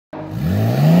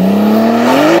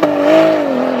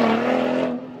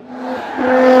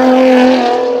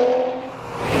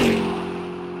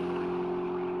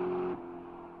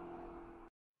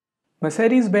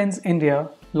Mercedes-Benz India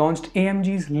launched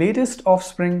AMG's latest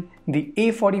offspring, the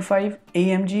A45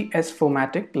 AMG S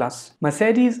 4Matic Plus.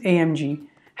 Mercedes AMG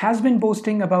has been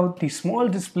boasting about the small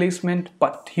displacement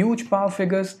but huge power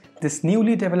figures this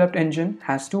newly developed engine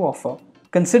has to offer.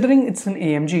 Considering it's an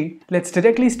AMG, let's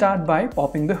directly start by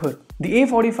popping the hood. The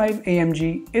A45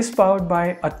 AMG is powered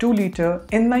by a 2-liter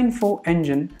inline 4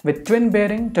 engine with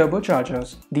twin-bearing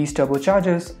turbochargers. These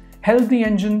turbochargers help the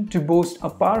engine to boast a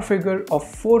power figure of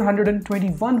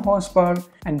 421 horsepower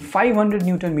and 500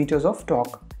 Newton meters of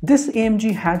torque. This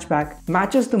AMG hatchback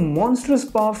matches the monstrous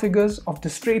power figures of the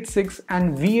straight 6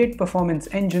 and V8 performance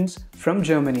engines from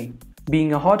Germany.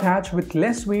 Being a hot hatch with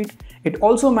less weight, it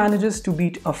also manages to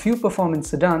beat a few performance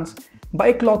sedans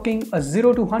by clocking a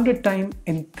 0 to 100 time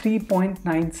in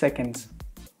 3.9 seconds.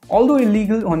 Although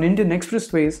illegal on Indian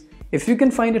expressways, if you can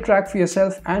find a track for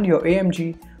yourself and your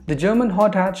AMG, the German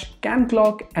hot hatch can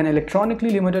clock an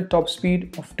electronically limited top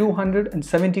speed of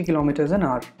 270 km an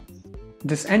hour.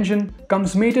 This engine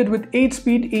comes mated with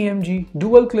 8-speed AMG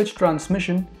dual-clutch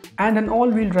transmission and an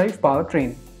all-wheel drive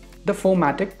powertrain, the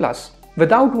 4Matic Plus.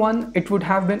 Without one, it would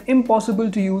have been impossible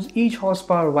to use each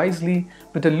horsepower wisely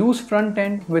with a loose front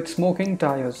end with smoking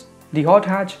tires. The hot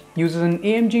hatch uses an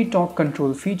AMG torque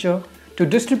control feature to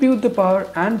distribute the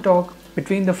power and torque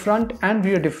between the front and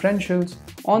rear differentials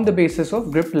on the basis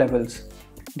of grip levels.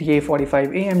 The A45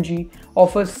 AMG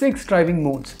offers 6 driving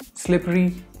modes: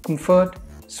 slippery, comfort,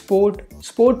 sport,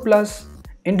 sport plus,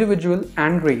 individual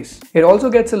and race. It also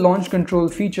gets a launch control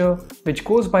feature which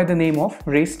goes by the name of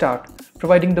race start,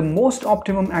 providing the most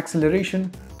optimum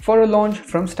acceleration for a launch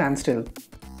from standstill.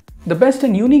 The best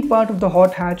and unique part of the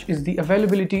hot hatch is the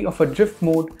availability of a drift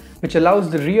mode which allows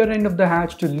the rear end of the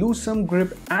hatch to lose some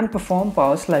grip and perform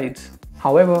power slides.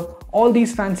 However, all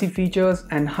these fancy features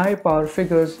and high power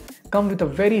figures come with a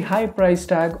very high price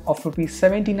tag of Rs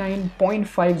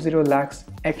 79.50 lakhs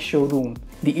ex-showroom.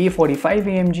 The A45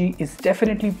 AMG is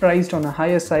definitely priced on a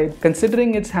higher side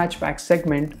considering its hatchback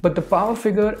segment, but the power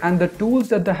figure and the tools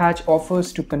that the hatch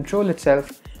offers to control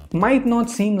itself might not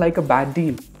seem like a bad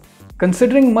deal.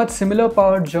 Considering much similar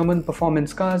powered German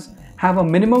performance cars have a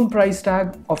minimum price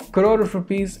tag of crore of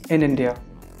rupees in India.